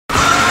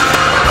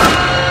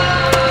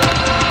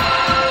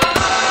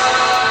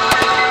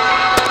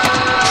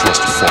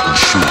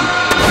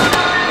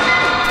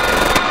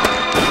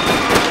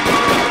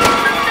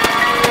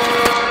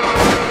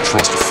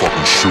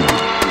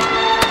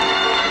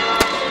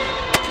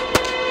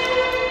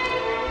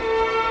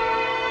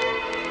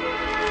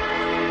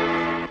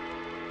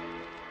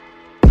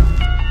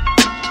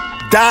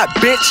Die,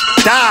 bitch,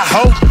 die,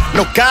 ho.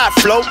 No God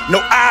flow, no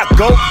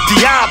argo,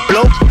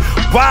 Diablo.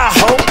 Why,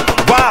 ho?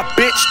 Why,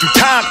 bitch? Do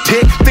time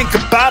tick? Think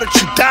about it,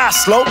 you die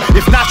slow.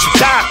 If not, you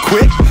die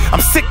quick. I'm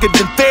sicker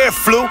than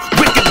Theraflu,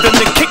 wicked than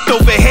the kicked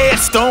over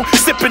headstone.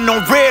 Sippin on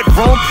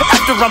redrum.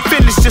 After I'm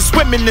finished, just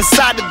swimming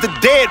inside of the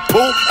dead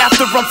pool.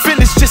 After I'm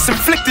finished, just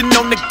inflicting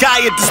on the guy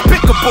a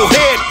despicable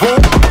head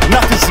wound.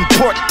 Nothing's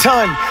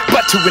important,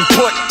 but to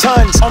import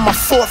tons. On my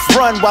fourth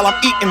run while I'm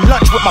eating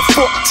lunch with my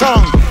forked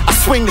tongue. I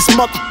swing this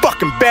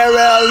motherfucking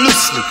barrel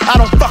loosely. I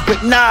don't fuck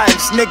with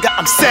knives, nigga,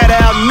 I'm set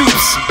out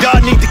noose.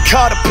 Y'all need to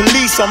call the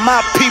police on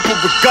my people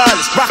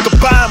regardless. Rock a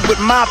bomb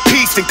with my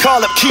piece and call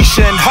up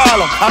Keisha in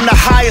Harlem. I'm the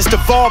highest of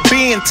all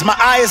beings, my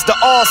eye is the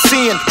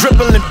all-seeing.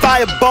 Dribbling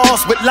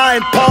fireballs with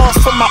lion paws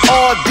for my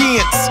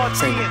audience.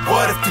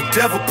 What if the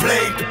devil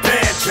played the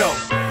banjo?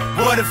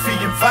 What if he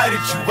invited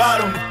you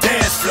out on the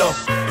dance floor?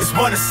 It's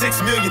 1 of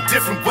 6 million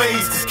different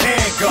ways this can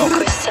go.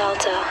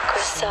 Griselda.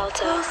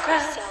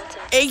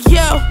 Hey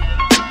yo,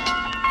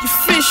 your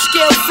fish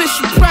scale,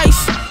 Fisher Price.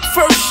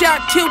 First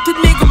shot killed the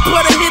nigga,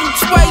 but I hit him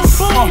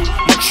twice.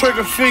 My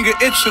trigger finger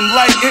itching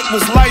like it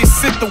was lice.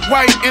 Sit the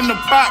white in the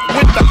pot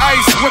with the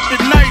ice, whip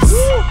it nice.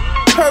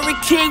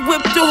 Hurricane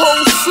whipped the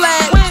whole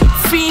slab.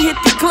 Fiend hit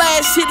the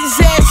glass, hit his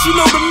ass, you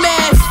know the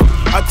math.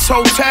 I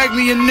told tag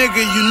me a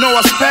nigga, you know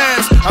I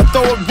spaz. I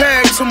throw a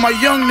bag to my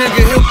young nigga,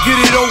 he'll get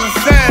it over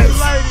fast.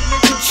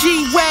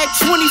 G-Wag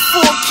 24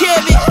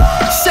 carat.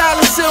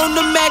 Silencer on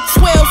the Mac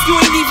 12, you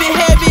ain't even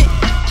have it.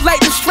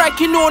 Lightning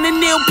striking on a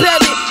Neil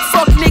Barrett.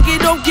 Fuck nigga,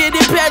 don't get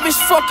embarrassed.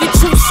 Fucking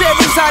 2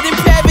 sevens out in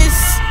Paris.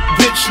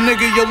 Bitch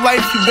nigga, your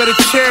life you better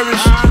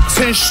cherish.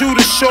 10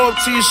 shooters show up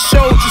to your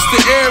show just to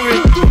air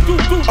it.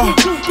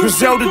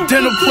 Griselda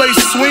dinner place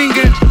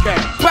swinging.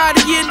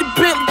 Body in the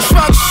Bentley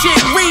truck,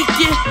 shit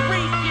reeking.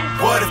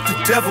 What if the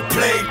devil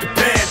played the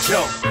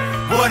banjo?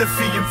 What if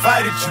he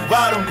invited you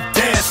out on the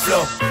dance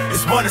floor?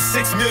 It's 1 of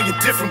 6 million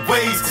different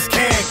ways this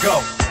can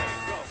go.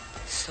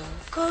 So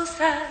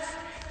cosas.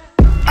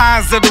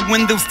 Eyes are the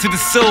windows to the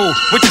soul.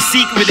 What your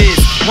secret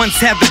is? Once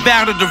had the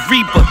battle the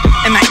reaper,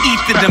 and I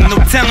eated them. No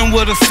telling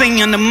what he'll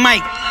sing on the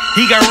mic.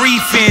 He got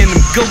reef in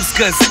them ghosts,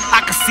 cause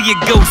I can see a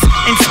ghost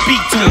and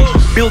speak to him.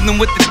 Building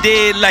with the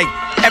dead like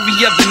every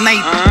other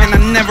night. And I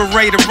never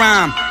write a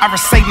rhyme, I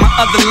recite my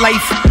other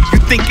life. You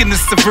thinking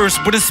it's a verse,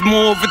 but it's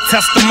more of a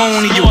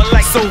testimonial.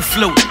 Soul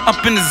float, up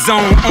in the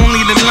zone,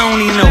 only the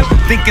lonely know.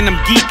 Thinking I'm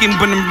geeking,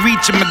 but I'm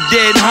reaching my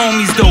dead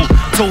homies though.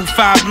 Told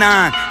 5'9",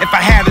 if I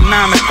had a 9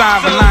 to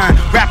 5 a line.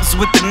 Rappers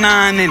with the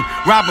 9 and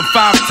robbing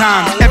 5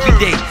 times every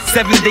day,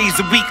 7 days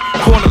a week.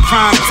 Call it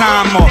prime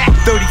time or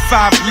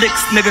 35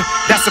 licks, nigga.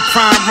 That's a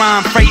prime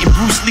rhyme. Fighting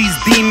Bruce Lee's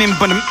demon,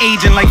 but I'm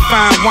aging like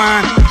fine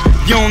wine.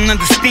 You don't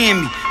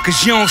understand me,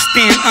 cause you don't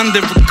stand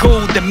under a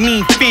code that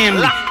mean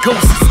family.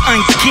 Ghosts is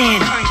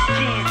uncanny.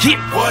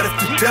 What if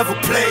the devil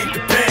played the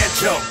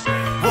banjo?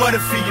 What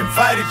if he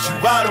invited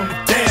you out on the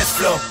dance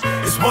floor?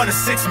 It's 1 of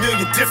 6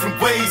 million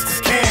different ways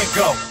this can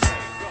go.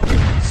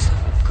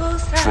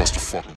 Trust the fucking